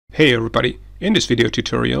Hey everybody, in this video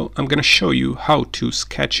tutorial I'm gonna show you how to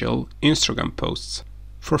schedule Instagram posts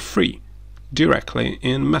for free directly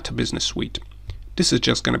in Meta Business Suite. This is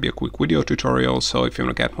just gonna be a quick video tutorial, so if you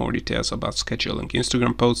wanna get more details about scheduling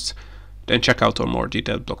Instagram posts, then check out our more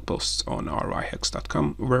detailed blog posts on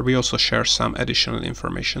𝐅𝐫𝐞𝐞, where we also share some additional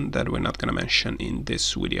information that we're not gonna mention in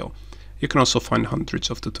this video. You can also find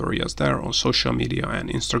hundreds of tutorials there on social media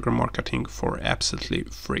and Instagram marketing for absolutely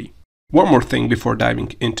free. One more thing before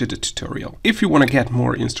diving into the tutorial. If you want to get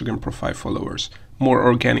more Instagram profile followers, more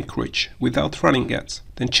organic reach without running ads,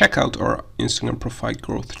 then check out our Instagram profile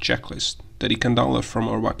growth checklist that you can download from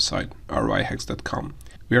our website, 𝐅𝐫𝐞𝐞.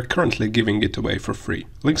 We are currently giving it away for free.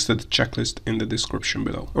 Links to the checklist in the description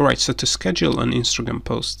below. Alright, so to schedule an Instagram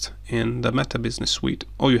post in the Meta Business Suite,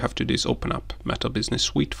 all you have to do is open up Meta Business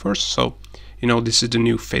Suite first. So, this is the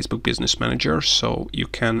new Facebook Business Manager, so you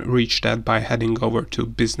can reach that by heading over to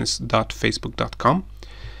business.facebook.com.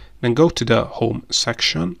 Then go to the home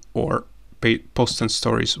section, or posts and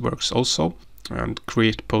stories works also, and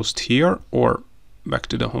create post here, or back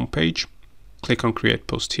to the home page. Click on create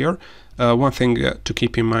post here. One thing to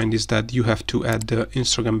keep in mind is that you have to add the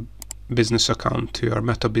Instagram business account to your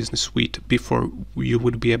Meta Business Suite before you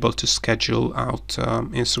would be able to schedule out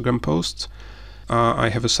Instagram posts. I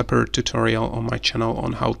have a separate tutorial on my channel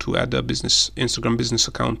on how to add a Instagram business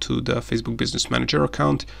account to the Facebook Business Manager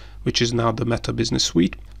account, which is now the Meta Business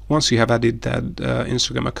Suite. Once you have added that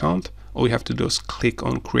Instagram account, all you have to do is click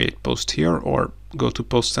on create post here, or go to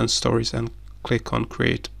posts and stories and click on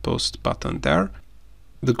create post button there.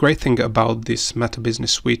 The great thing about this Meta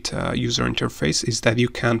Business Suite user interface is that you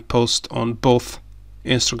can post on both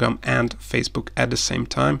Instagram and Facebook at the same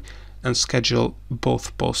time and schedule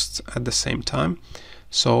both posts at the same time.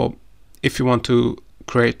 So if you want to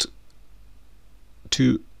create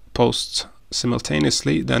two posts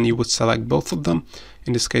simultaneously, then you would select both of them.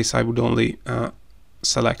 In this case, I would only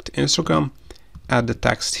select Instagram, add the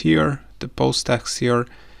text here, the post text here.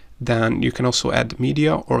 Then you can also add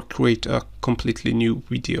media or create a completely new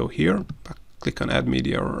video here. Click on add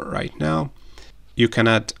media right now. You can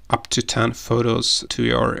add up to 10 photos to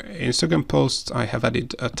your Instagram posts. I have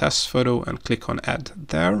added a test photo and click on add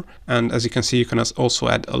there. And as you can see, you can also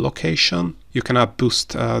add a location. You cannot boost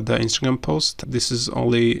the Instagram post. This is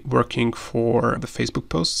only working for the Facebook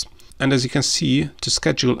posts. And as you can see, to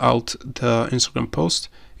schedule out the Instagram post,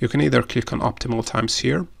 you can either click on optimal times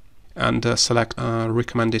here and select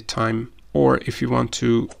recommended time, or if you want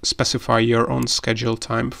to specify your own schedule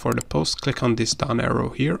time for the post, click on this down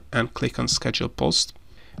arrow here and click on schedule post.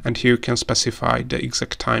 And here you can specify the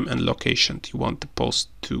exact time and location you want the post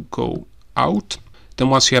to go out. Then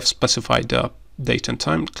once you have specified the date and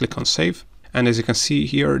time, click on save. And as you can see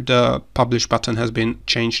here, the publish button has been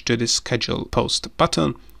changed to this schedule post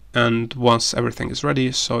button. And once everything is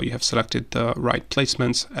ready, so you have selected the right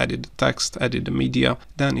placements, added the text, added the media,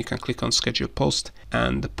 then you can click on schedule post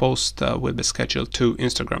and the post will be scheduled to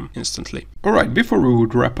Instagram instantly. Alright, before we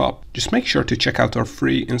would wrap up, just make sure to check out our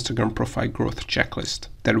free Instagram profile growth checklist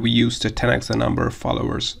that we use to 10x the number of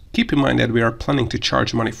followers. Keep in mind that we are planning to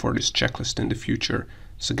charge money for this checklist in the future,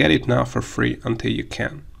 so get it now for free until you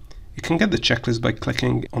can. You can get the checklist by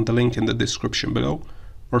clicking on the link in the description below,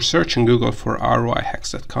 or search in Google for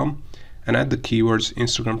𝐅𝐫𝐞𝐞 and add the keywords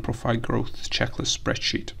Instagram profile growth checklist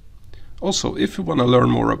spreadsheet. Also, if you want to learn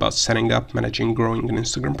more about setting up, managing, growing an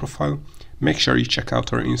Instagram profile, make sure you check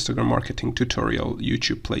out our Instagram marketing tutorial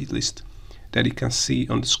YouTube playlist that you can see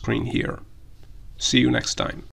on the screen here. See you next time.